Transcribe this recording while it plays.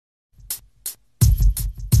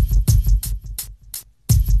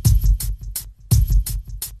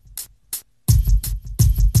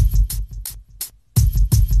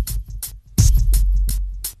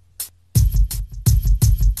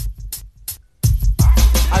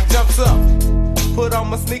up? Put on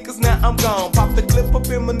my sneakers, now I'm gone. Pop the clip up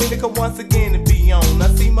in my nigga, cause once again it be on. I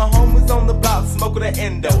see my homies on the block smoking the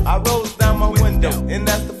endo. I rolls down my window, and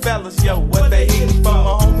that's the fellas, yo, what they hitting for?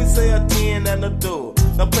 My homies say a 10 and a door.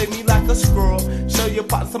 Don't play me like a squirrel, show your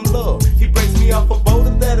pot some love. He breaks me off a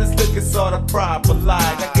boulder that is looking sorta proper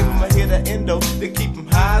like. I give him a hit of endo to keep him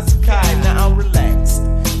high as a kite. Now I'm relaxed,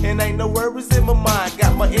 and ain't no worries in my mind.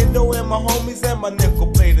 Got my endo and my homies and my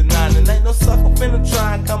nickel plate of 9. And ain't no sucker finna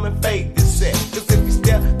try and come and fade this shit. Cause if we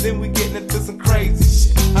step, then we getting into some crazy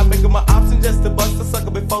shit. I make him my option just to bust a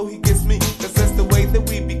sucker before he gets me. Cause that's the way that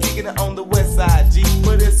we be kicking it on the west side, G.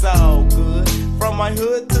 But it's all good, from my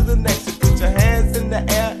hood to the next. So put your hands in the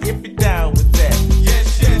air if you're down with that.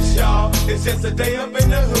 Yes, yes, y'all, it's just a day up in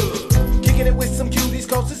the hood. Kicking it with some cuties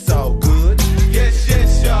cause it's all good. Yes,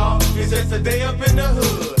 yes, y'all, it's just a day up in the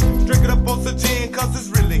hood. Drinking up on some gin cause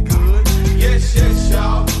it's really good. Yes, yes,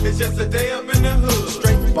 y'all, it's just a day up in the hood.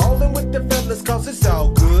 Straight ballin' with the fellas cause it's all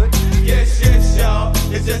good. Yes, yes, y'all,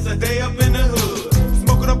 it's just a day up in the hood.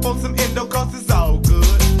 Smoking up on some endo cause it's all good.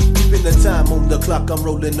 Keeping the time on the clock, I'm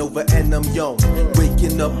rolling over and I'm young.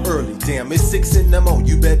 Waking up early, damn, it's 6 in the morning.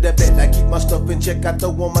 You better bet I keep my stuff in check, I throw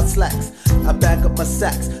on my slacks. I back up my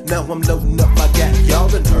sacks, now I'm loading up my gat. Y'all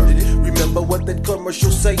done heard it, remember what that commercial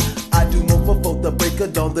say? I do more before the break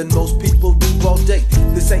of dawn than most people do all day.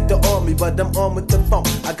 This ain't the army, but I'm armed with the phone.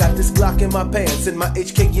 I got this Glock in my pants and my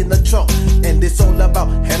HK in the trunk. And it's all about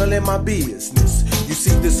handling my business. You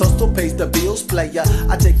see, this hustle pays the bills, player.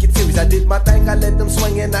 I take it serious, I did my thing, I let them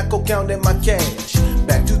swing and I go counting my cash.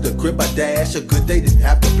 Back to the crib, I dash, a good day, didn't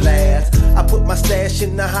have to blast. I put my stash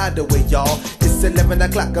in the hideaway, y'all. It's 11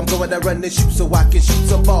 o'clock, I'm going to run and shoot so I can shoot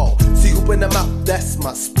some ball. See who in them out, that's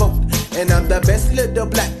my sport. And I'm the best little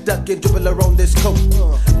black duck and dribbler on this coat.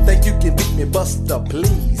 Think you can beat me, Buster,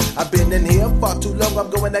 please? I've been in here far too long, I'm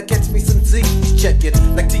going to catch me some Z's. Check it,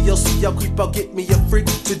 like TLC, I'll creep out, get me a freak.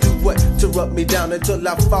 To do what? To rub me down until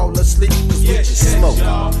I fall asleep. Cause yes, we just smoke.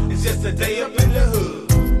 Y'all, it's just a day up in the hood.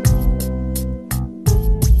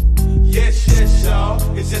 Yes, yes,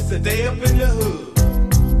 y'all, it's just a day up in the hood.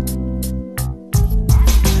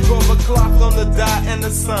 12 o'clock on the dot and the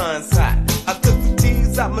sun's hot. I took the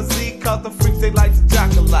T's out my Z cause them freaks they like to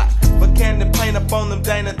jock a lot. But can they paint up on them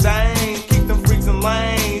Dana Dane? Keep them freaks in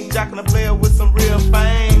lanes, jocking a player with some real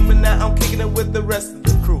fame. But now I'm kicking it with the rest of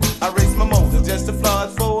the crew. I race my motor just to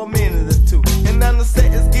flood for a minute or two. And now the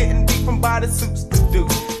set is getting deep from body suits to do.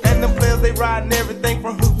 And them players they riding everything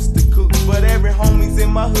from hoops to coops. But every homie's in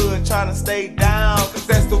my hood trying to stay down. Cause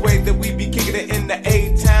that's the way that we be kicking it in the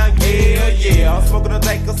A-town. Yeah, yeah. I'm smoking a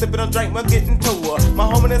dank, I'm sipping a drink, I'm getting tore. My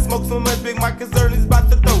homie that smokes so much, Big Mike is early's about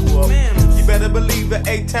to throw up. You better believe the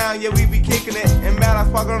A-town, yeah, we be kicking it. And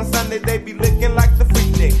Mad Park on a Sunday, they be looking like the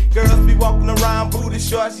freak nick. Girls be walking around booty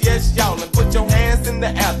shorts, yes, y'all. And put your hands in the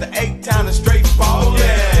air, the A-town is straight ballin'.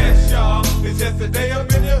 Yes, y'all, it's just a day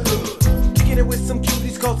up in the hood. Kicking it with some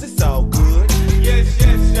cuties cause it's all good. Yes,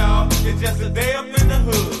 yes, y'all, it's just a day up in the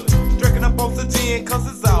hood. Drinking up on some gin cause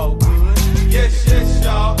it's all good. Yes, yes,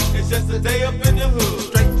 y'all, it's just a day up in the hood.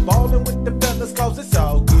 Straight ballin' with the fellas cause it's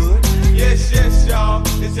all good. Yes, yes, y'all,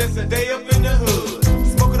 it's just a day up in the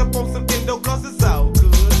hood. Smoking up on some endo cause it's all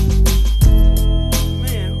good.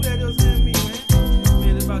 Man, who that else in me, man?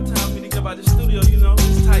 Man, it's about time for me to get about the studio, you know.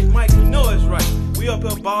 It's tight, Mike, you know it's right. We up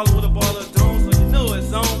here ballin' with a ball of dome, so you know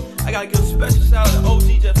it's on. I gotta give a special shout out to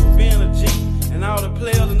OG just for being a G. And all the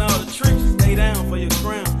players and all the tricks, stay down for your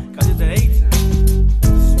crown, cause it's the A-town.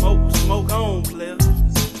 Smoke on, player.